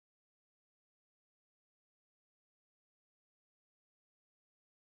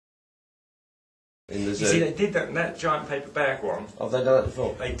in the zoo. You see, they did that giant paper bag one. Have they done that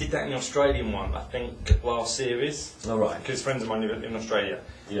before? They did that in the Australian one, I think, last series. All right. Because friends of mine live in Australia.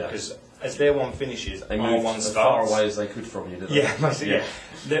 Yeah. Because as their one finishes, They moved R1 as starts. far away as they could from you, didn't they? Yeah, basically.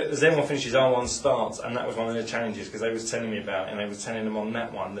 Yeah. As their one finishes, R1 starts, and that was one of their challenges because they was telling me about it, and they was telling them on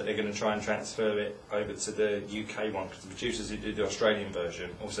that one that they're going to try and transfer it over to the UK one because the producers who did the Australian version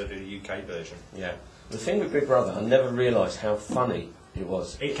also do the UK version. Yeah. The thing with Big Brother, I never realised how funny it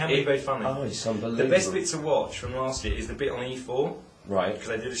was. It can be very funny. Oh, it's unbelievable. The best bit to watch from last year is the bit on E4. Right. Because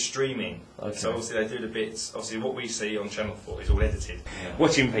they do the streaming. Okay. So obviously they do the bits, obviously what we see on Channel 4 is all edited. Yeah.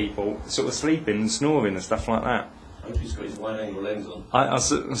 Watching people sort of sleeping and snoring and stuff like that. I hope he's got his wide angle lens on.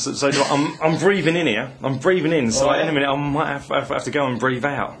 I'm breathing in here. I'm breathing in, so Oh, yeah. in a minute I might have to go and breathe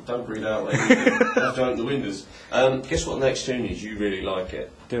out. Don't breathe out, lady. Have to open the windows. Guess what the next tune is? You really like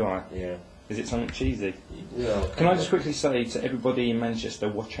it. Do I? Yeah. Is it something cheesy? Yeah. Can I just quickly say to everybody in Manchester,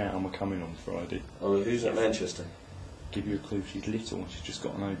 watch out, I'm coming on Friday. Oh, who's at Manchester? Give you a clue, she's little, she's just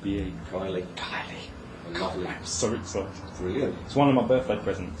got an OBE. Kylie. Lovely. I'm so excited. Brilliant. It's one of my birthday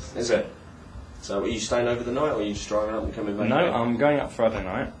presents. Is it? So are you staying over the night, or are you just driving up and coming back? No, I'm going up Friday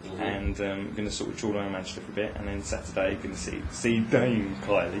night, Mm-hmm. and I'm going to sort of trawl around Manchester for a bit, and then Saturday going to see Dame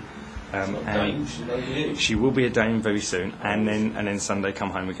Kylie. Dame, she's over you. She will be a Dame very soon, and then Sunday come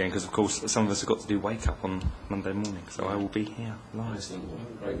home again, because of course some of us have got to do wake up on Monday morning, so I will be here live. Excellent. Well,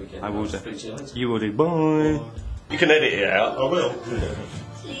 great weekend. I will do. Speak to you later. You will do. Bye. You can edit it out. I will.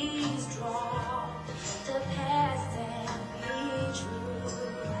 Please draw the past and be true.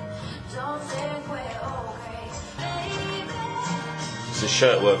 Don't think we're okay, baby. Does the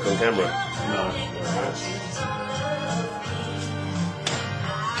shirt work on camera? No.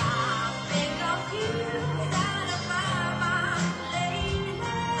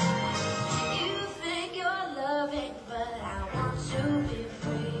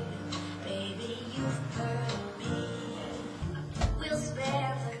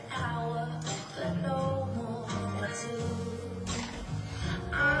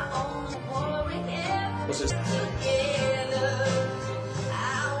 What's this?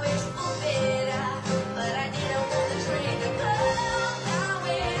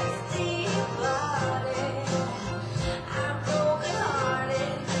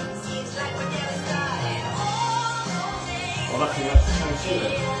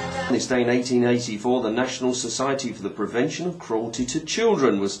 On this day in 1884, the National Society for the Prevention of Cruelty to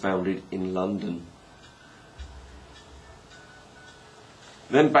Children was founded in London.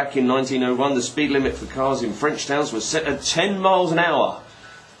 Then back in 1901, the speed limit for cars in French towns was set at 10 miles an hour.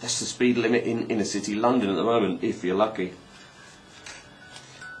 That's the speed limit in inner city London at the moment, if you're lucky.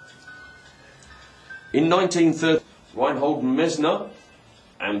 In 1930, Reinhold Messner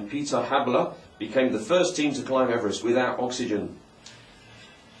and Peter Habler became the first team to climb Everest without oxygen.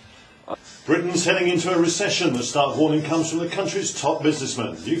 Britain's heading into a recession. The stark warning comes from the country's top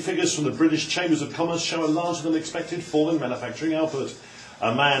businessmen. New figures from the British Chambers of Commerce show a larger than expected fall in manufacturing output.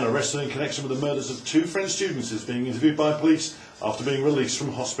 A man arrested in connection with the murders of 2 French students is being interviewed by police after being released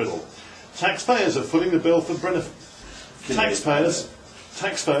from hospital. Taxpayers are footing the bill for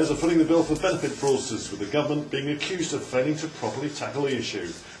Taxpayers are footing the bill for benefit fraudsters, with the government being accused of failing to properly tackle the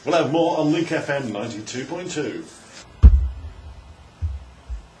issue. We'll have more on Link FM 92.2.